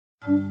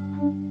For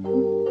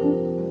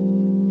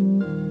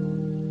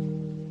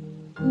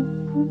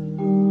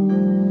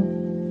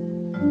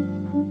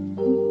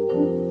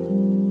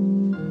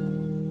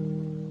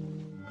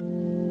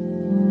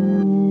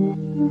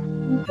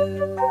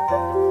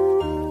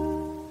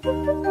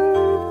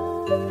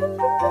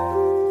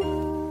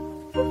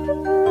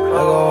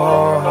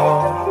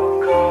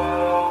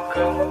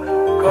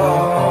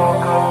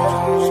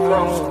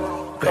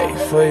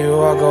you,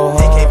 I go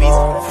hard.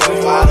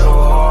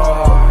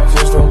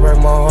 Just don't break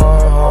my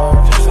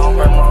heart. Just don't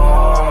break my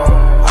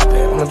heart. I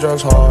been on the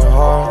drugs hard.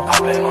 I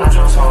been on the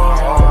drugs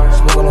hard.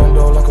 Smoking on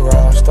dope like a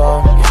rock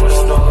star.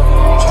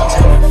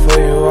 For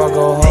you, I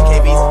go hard.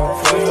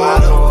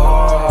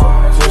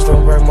 Just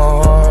don't break my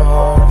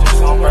heart. Just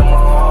don't break my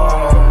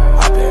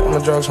heart. I been on the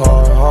drugs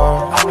hard.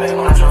 I been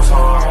on the drugs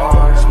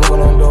hard.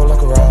 Smoking on dope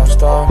like a rock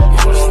star.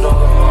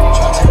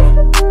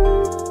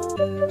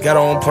 Got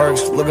on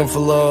perks, looking for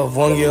love.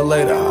 1 year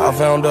later, I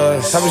found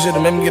us. Type of shit that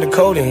made me get a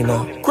codeine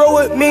up. Grow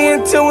with me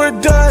until we're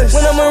dust.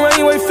 When I'm around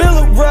you, ain't feel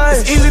a rush.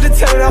 It's easy to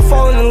tell that I've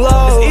fallen in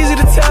love. It's easy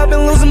to tell I've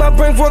been losing my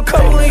brain for a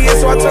couple of years,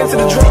 so I turned to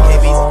the drugs.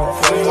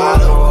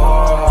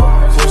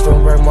 Just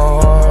don't break my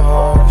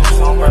heart. Just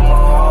don't break my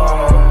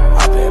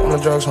heart. I been on the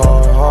drugs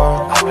hard.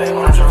 I been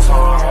on the drugs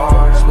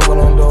hard.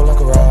 Smoking on dope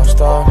like a rock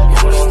star.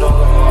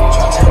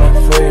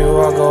 For you,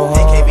 I go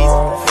hard.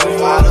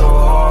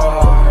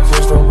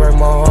 Just don't break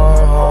my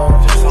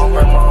heart. Just don't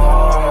break my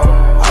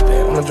heart. I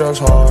been on the drugs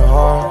hard.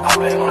 I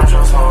been on the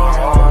drugs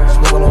hard.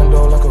 Smoking on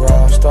dope like a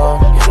rock star.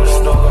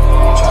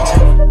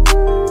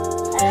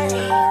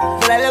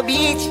 Feel like a little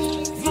bitch,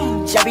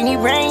 shopping need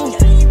brains.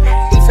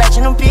 He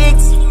flashing them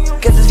pics,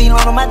 cause it's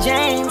V1 on my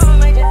James.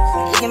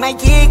 Licking my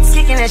kicks,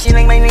 kicking that shit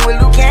like my name was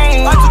Luke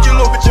Kane. I took your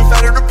little bitch and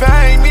fed her the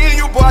pain. Me and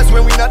you boys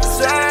when we not the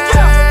same.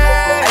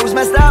 I was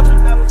messed up,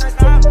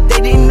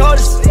 they didn't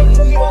notice.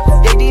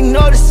 They didn't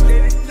notice.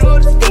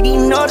 They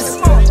didn't notice.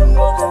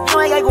 You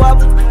ain't gotta go up.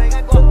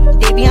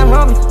 They be on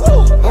me.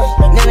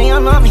 Now they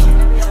on me.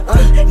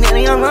 Now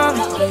they on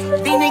me.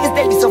 These niggas,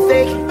 they be so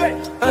fake.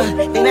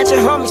 They not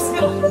your homies.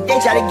 They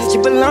try to get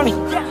you below me.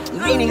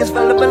 These niggas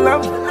fell up below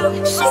me.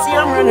 She see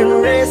I'm running the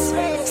race.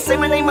 Say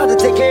my name, mother,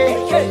 take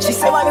care. She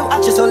say, why you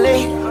out you so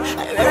late?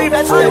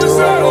 Everybody say what's up.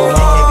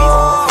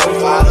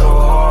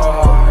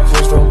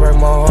 Just don't break my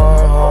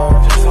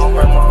heart. Just don't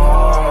break my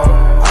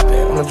heart. I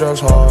been on the drugs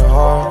hard.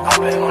 I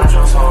been on the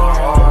drugs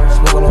hard.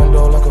 Smoking on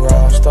dope like a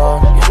rock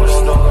star.